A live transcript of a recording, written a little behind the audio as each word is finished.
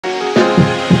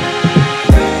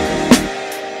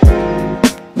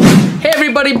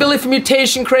everybody, Billy from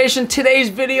Mutation Creation. Today's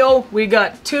video, we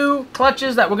got 2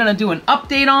 clutches that we're gonna do an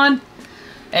update on.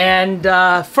 And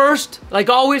first, like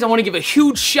always, I wanna give a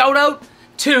huge shout out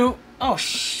to, oh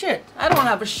shit, I don't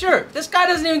have a shirt. This guy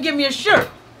doesn't even give me a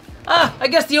shirt. I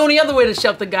guess the only other way to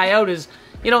shout the guy out is,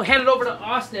 you know, hand it over to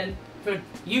Austin for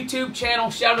YouTube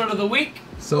channel shout out of the week.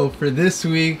 So for this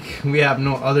week, we have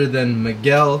no other than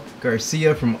Miguel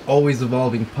Garcia from Always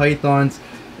Evolving Pythons.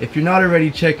 If you're not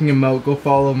already checking him out, go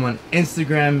follow him on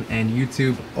Instagram and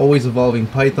YouTube, Always Evolving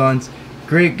Pythons.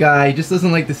 Great guy, just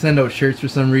doesn't like to send out shirts for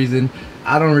some reason.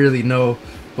 I don't really know,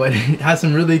 but he has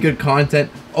some really good content,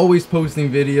 always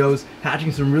posting videos,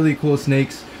 hatching some really cool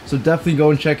snakes, so definitely go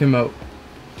and check him out.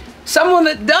 Someone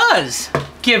that does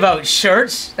give out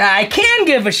shirts that I can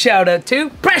give a shout out to,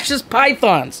 Precious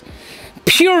Pythons.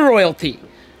 Pure royalty.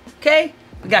 Okay?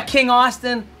 We got King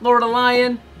Austin, Lord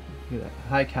Elion. Look at that.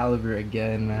 High caliber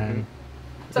again, man.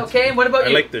 It's okay. What about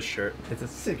you? I like this shirt. It's a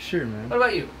sick shirt, man. What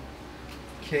about you?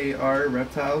 KR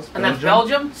Reptiles, And that's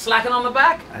Belgium, slacking on the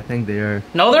back? I think they are.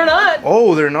 No, they're not.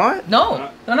 Oh, they're not?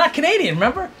 No, they're not Canadian,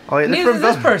 remember? Oh, yeah, neither is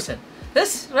this person.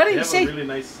 This, ready? They You have see? a really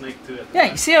nice snake too.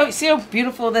 Yeah, you see how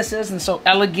beautiful this is and so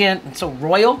elegant and so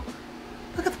royal?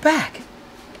 Look at the back.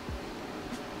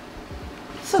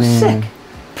 So sick.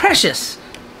 Precious.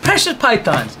 Precious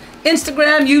Pythons.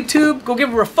 Instagram, YouTube, go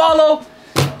give her a follow.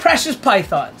 Precious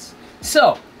Pythons.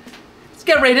 So, let's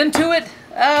get right into it.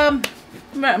 I'm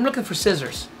looking for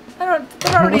scissors. They're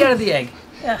already out of the egg.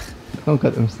 Yeah. Don't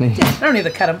cut them snakes. I don't need to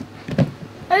cut them.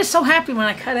 I'm just so happy when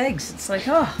I cut eggs. It's like,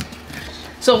 oh.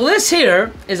 So this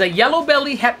here is a yellow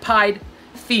belly het pied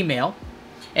female,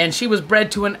 and she was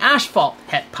bred to an asphalt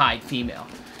het pied female.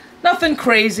 Nothing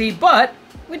crazy, but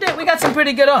we got some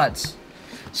pretty good odds.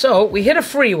 So we hit a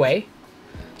freeway.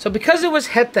 So because it was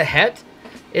het to het,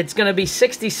 it's gonna be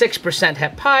 66%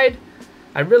 het pied.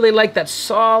 I really like that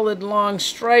solid long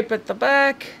stripe at the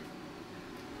back.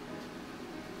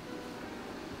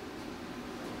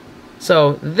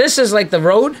 So this is like the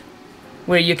road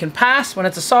where you can pass. When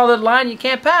it's a solid line, you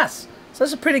can't pass. So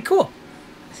this is pretty cool.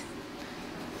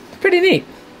 Pretty neat.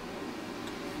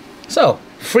 So,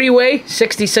 freeway,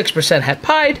 66% het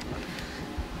pied.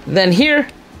 Then here,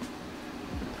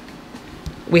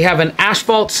 we have an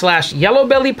asphalt / yellow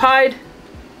belly pied.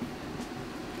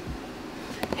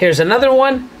 Here's another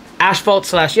one,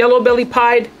 asphalt / yellow belly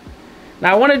pied.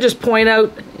 Now I want to just point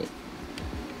out,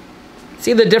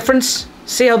 see the difference?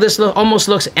 See how this almost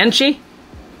looks enchy?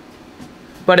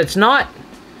 But it's not.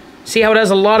 See how it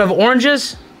has a lot of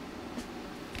oranges?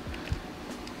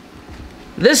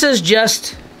 This is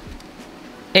just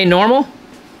a normal.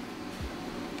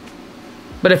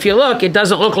 But if you look, it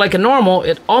doesn't look like a normal.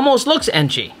 It almost looks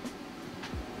enchy.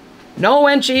 No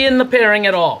enchy in the pairing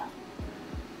at all.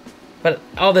 But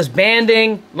all this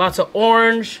banding, lots of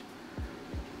orange.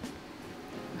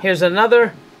 Here's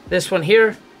another. This one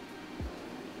here.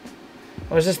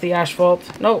 Or is this the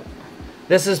asphalt? No.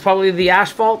 This is probably the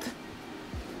asphalt.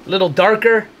 A little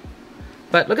darker.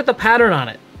 But look at the pattern on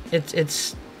it.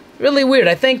 It's really weird.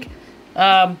 I think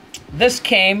this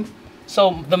came...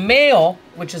 So the male,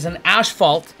 which is an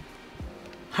asphalt,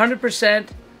 100%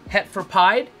 het for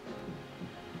pied.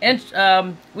 And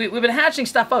we've been hatching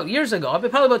stuff out years ago.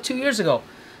 Probably about 2 years ago.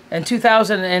 In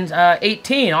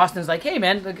 2018, Austin's like, hey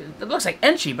man, it looks like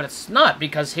enchy, but it's not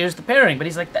because here's the pairing. But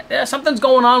he's like, something's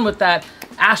going on with that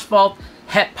asphalt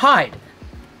het pied.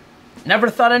 Never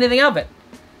thought anything of it.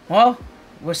 Well,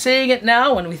 we're seeing it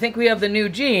now and we think we have the new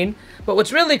gene. But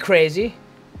what's really crazy...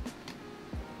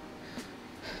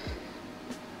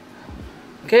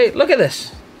 Okay, look at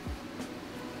this.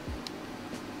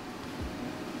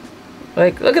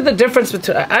 Like, look at the difference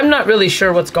between... I'm not really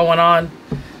sure what's going on.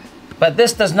 But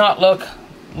this does not look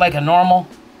like a normal.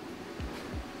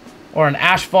 Or an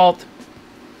asphalt.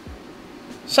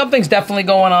 Something's definitely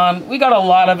going on. We got a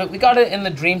lot of it. We got it in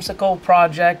the Dreamsicle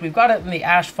project. We've got it in the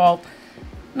asphalt.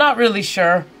 Not really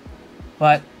sure.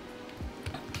 But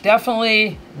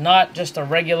definitely not just a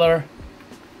regular...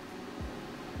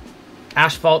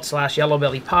 asphalt / yellow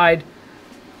belly pied.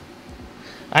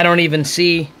 I don't even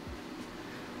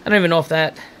know if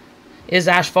that is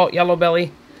asphalt yellow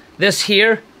belly. This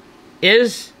here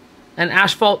is an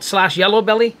asphalt / yellow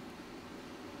belly.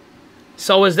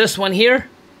 So is this one here.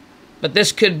 But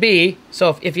this could be,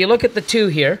 so if you look at the two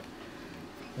here,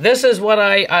 this is what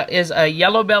is a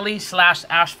yellow belly /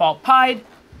 asphalt pied.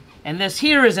 And this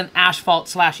here is an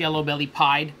asphalt / yellow belly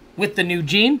pied with the new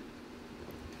gene.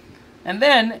 And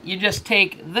then you just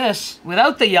take this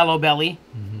without the yellow belly.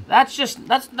 Mm-hmm.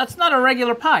 That's not a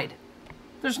regular pied.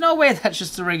 There's no way that's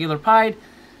just a regular pied.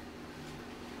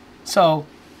 So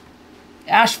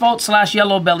asphalt /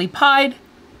 yellow belly pied,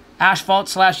 asphalt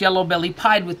slash yellow belly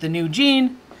pied with the new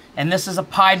gene. And this is a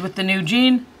pied with the new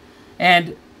gene.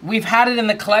 And we've had it in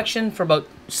the collection for about,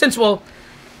 since, well,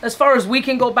 as far as we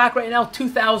can go back right now,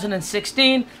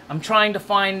 2016. I'm trying to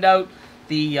find out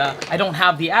the, I don't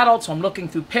have the adults, so I'm looking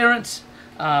through parents,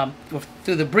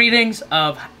 through the breedings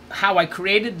of how I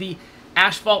created the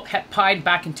asphalt het pied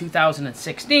back in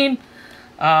 2016.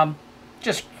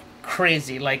 Just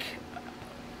crazy, like,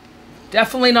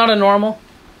 definitely not a normal.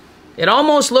 It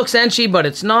almost looks enchy, but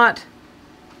it's not.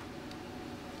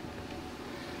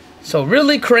 So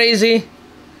really crazy.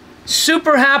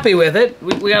 Super happy with it.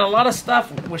 We got a lot of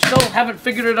stuff. We still haven't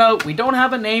figured it out. We don't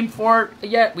have a name for it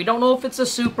yet. We don't know if it's a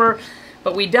super,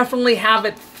 but we definitely have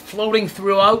it floating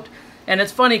throughout. And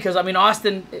it's funny because, I mean,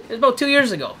 Austin, it was about 2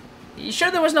 years ago. You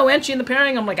sure there was no Enchi in the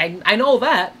pairing? I'm like, I know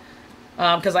that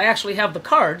because I actually have the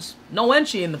cards. No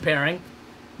Enchi in the pairing,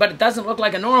 but it doesn't look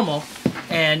like a normal.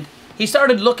 And he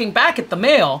started looking back at the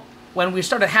male when we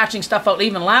started hatching stuff out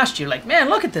even last year. Like, man,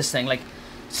 look at this thing. Like,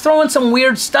 it's throwing some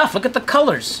weird stuff. Look at the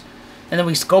colors. And then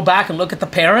we go back and look at the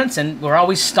parents, and we're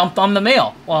always stumped on the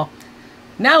male. Well,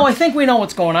 now I think we know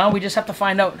what's going on. We just have to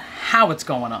find out how it's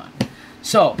going on.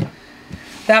 So,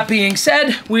 that being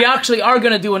said, we actually are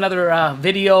going to do another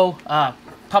video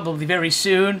probably very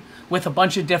soon with a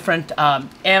bunch of different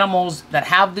animals that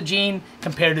have the gene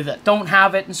compared to that don't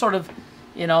have it, and sort of,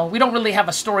 you know, we don't really have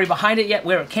a story behind it yet,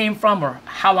 where it came from or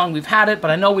how long we've had it, but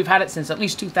I know we've had it since at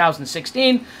least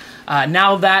 2016.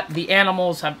 Now that the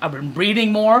animals have been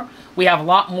breeding more, we have a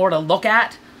lot more to look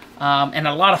at and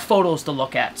a lot of photos to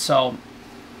look at. So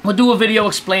we'll do a video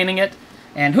explaining it,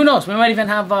 and who knows, we might even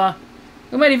have a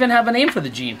name for the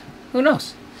gene. Who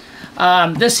knows?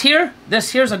 This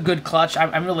here's a good clutch.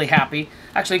 I'm really happy.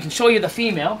 Actually, I can show you the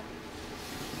female.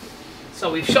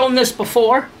 So we've shown this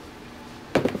before.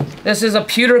 This is a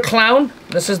pewter clown.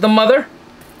 This is the mother.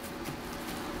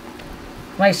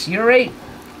 Nice urate.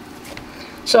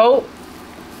 So,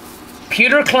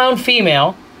 pewter clown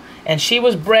female, and she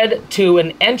was bred to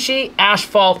an Enchi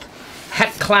asphalt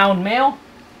het clown male.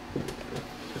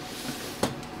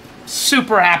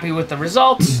 Super happy with the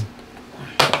results.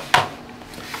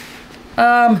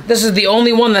 This is the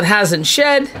only one that hasn't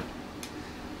shed.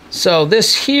 So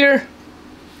this here,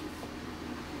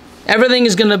 everything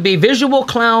is going to be visual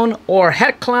clown or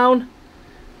het clown.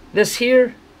 This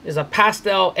here is a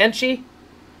pastel Enchi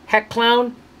het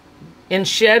clown in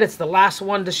shed. It's the last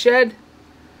one to shed.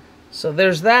 So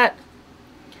there's that.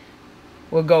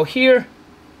 We'll go here.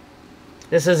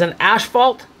 This is an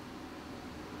asphalt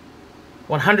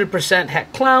 100%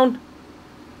 het clown.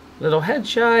 Little head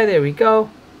shy. There we go.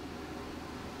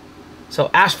 So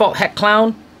asphalt het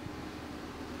clown.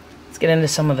 Let's get into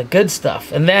some of the good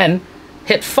stuff. And then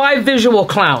hit 5 visual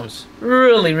clowns.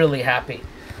 Really, really happy.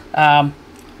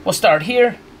 We'll start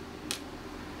here.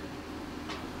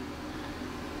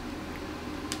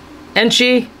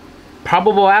 Enchi,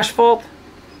 probable asphalt,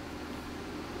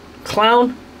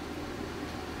 clown.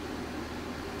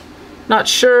 Not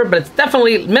sure, but it's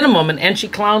definitely minimum an Enchi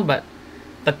clown, but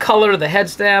the color, the head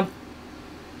stamp,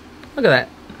 look at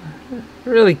that.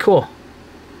 Really cool.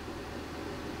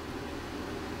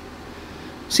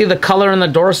 See the color in the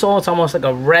dorsal? It's almost like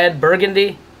a red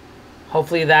burgundy.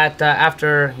 Hopefully that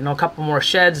after, you know, a couple more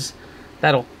sheds,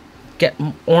 that'll get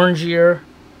orangier.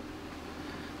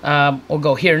 We'll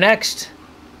go here next.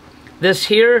 This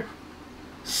here,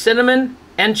 cinnamon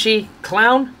Enchi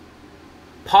clown,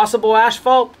 possible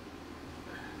asphalt.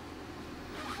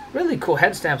 Really cool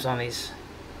head stamps on these.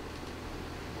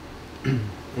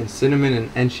 And cinnamon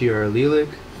and Enchi are allelic.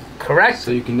 Correct.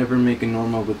 So you can never make a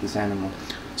normal with this animal.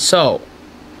 So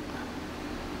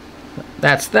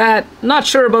that's that. Not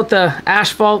sure about the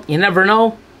asphalt. You never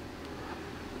know.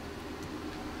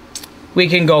 We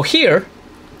can go here.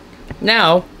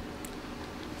 Now,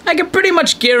 I can pretty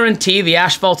much guarantee the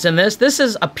asphalt's in this. This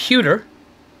is a pewter.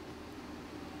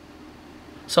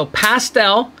 So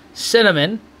pastel,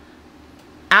 cinnamon,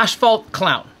 asphalt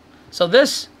clown. So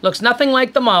this looks nothing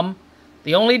like the mum.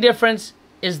 The only difference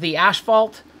is the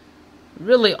asphalt.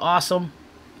 Really awesome.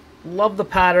 Love the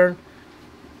pattern.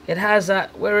 It has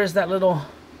that, where is that little,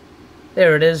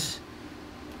 there it is.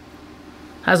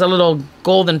 Has a little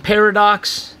golden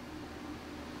paradox.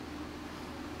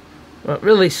 But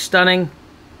really stunning.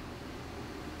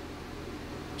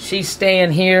 She's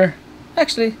staying here.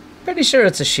 Actually, pretty sure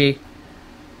it's a she.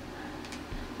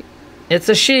 It's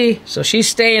a she, so she's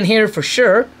staying here for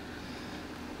sure.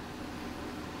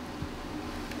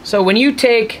 So when you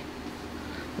take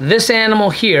this animal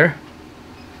here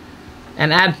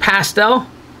and add pastel,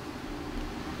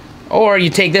 or you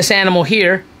take this animal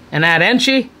here and add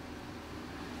Enchi,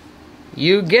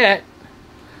 you get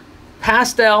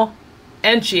pastel,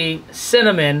 Enchi,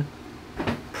 cinnamon,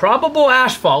 probable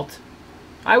asphalt,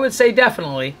 I would say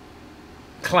definitely,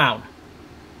 clown.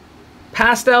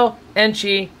 Pastel,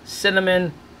 Enchi,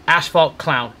 cinnamon, asphalt,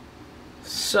 clown.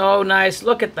 So nice.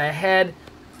 Look at the head.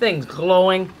 Thing's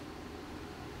glowing.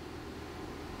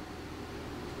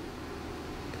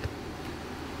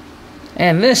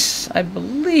 And this, I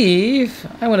believe,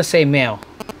 I want to say male.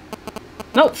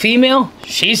 No, female.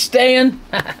 She's staying.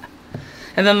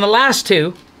 And then the last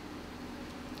two,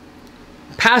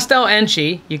 pastel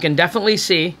Enchi, you can definitely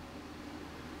see.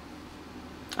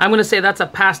 I'm going to say that's a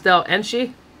pastel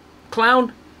Enchi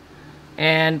clown.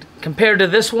 And compared to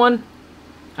this one,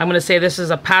 I'm going to say this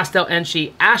is a pastel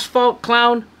Enchi asphalt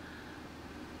clown.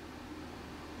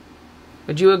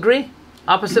 Would you agree?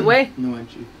 Opposite way? No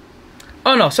Enchi.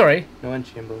 Oh, no, sorry. No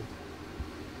Enchi in both.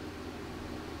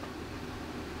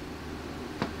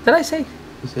 Did I say?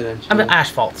 You said Enchi. I mean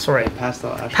asphalt, sorry.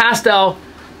 Pastel asphalt. Pastel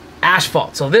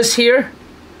asphalt. So this here,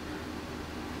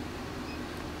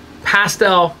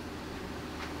 pastel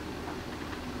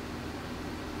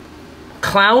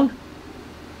clown,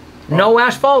 no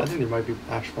asphalt. I think there might be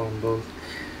asphalt in both.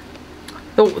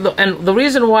 And the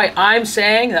reason why I'm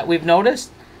saying that we've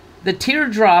noticed, the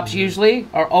teardrops usually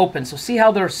are open. So see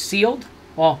how they're sealed?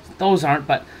 Well, those aren't,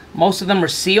 but most of them are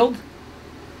sealed.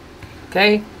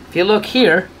 Okay, if you look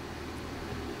here,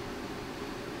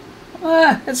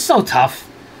 it's so tough.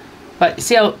 But you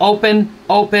see how open,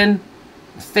 open,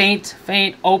 faint,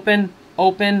 faint, open,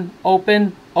 open,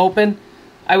 open, open.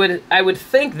 I would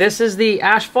think this is the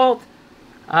asphalt.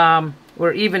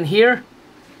 We're even here.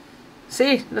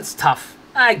 See, that's tough.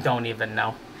 I don't even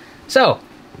know. So,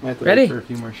 Might have to ready? wait for a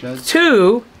few more sheds.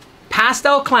 2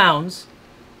 pastel clowns,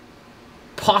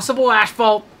 possible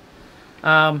asphalt.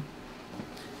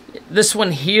 This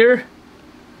one here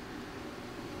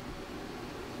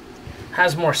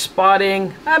has more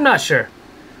spotting. I'm not sure.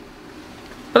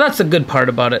 But that's the good part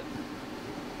about it.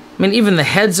 I mean, even the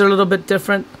heads are a little bit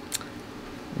different.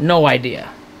 No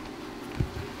idea.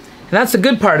 And that's the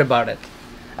good part about it.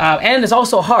 And it's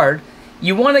also hard.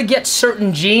 You want to get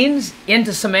certain genes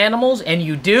into some animals, and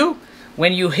you do.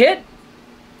 When you hit,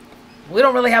 we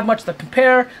don't really have much to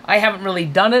compare. I haven't really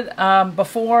done it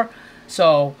before,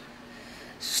 so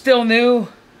still new.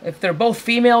 If they're both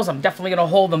females, I'm definitely going to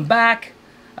hold them back.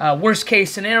 Worst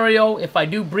case scenario, if I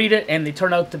do breed it and they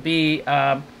turn out to be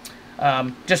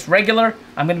just regular,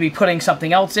 I'm going to be putting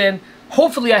something else in.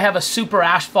 Hopefully I have a super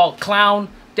asphalt clown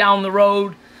down the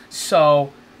road,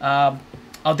 so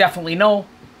I'll definitely know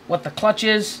what the clutch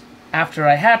is after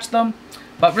I hatch them.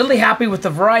 But really happy with the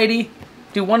variety.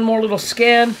 Do one more little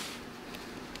scan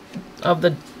of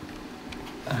the...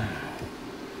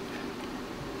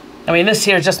 I mean, this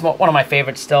here is just one of my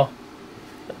favorites still.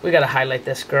 We gotta highlight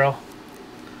this girl.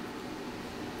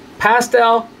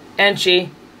 Pastel, Enchi,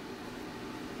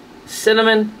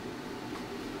 cinnamon,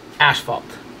 asphalt,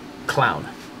 clown.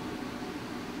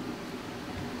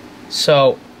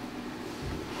 So,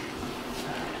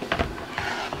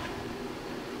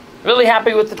 really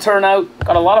happy with the turnout.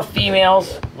 Got a lot of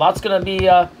females. Lots gonna be,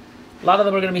 a lot of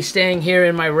them are gonna be staying here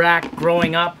in my rack,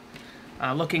 growing up.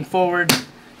 Looking forward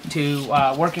to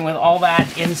working with all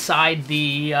that inside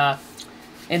the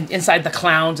inside the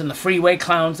clowns and the freeway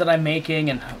clowns that I'm making,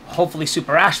 and hopefully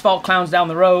super asphalt clowns down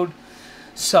the road.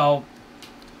 So,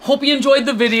 hope you enjoyed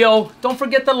the video. Don't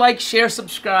forget to like, share,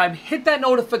 subscribe, hit that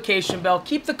notification bell,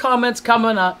 keep the comments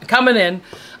coming in,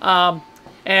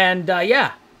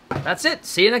 yeah, that's it.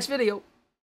 See you next video.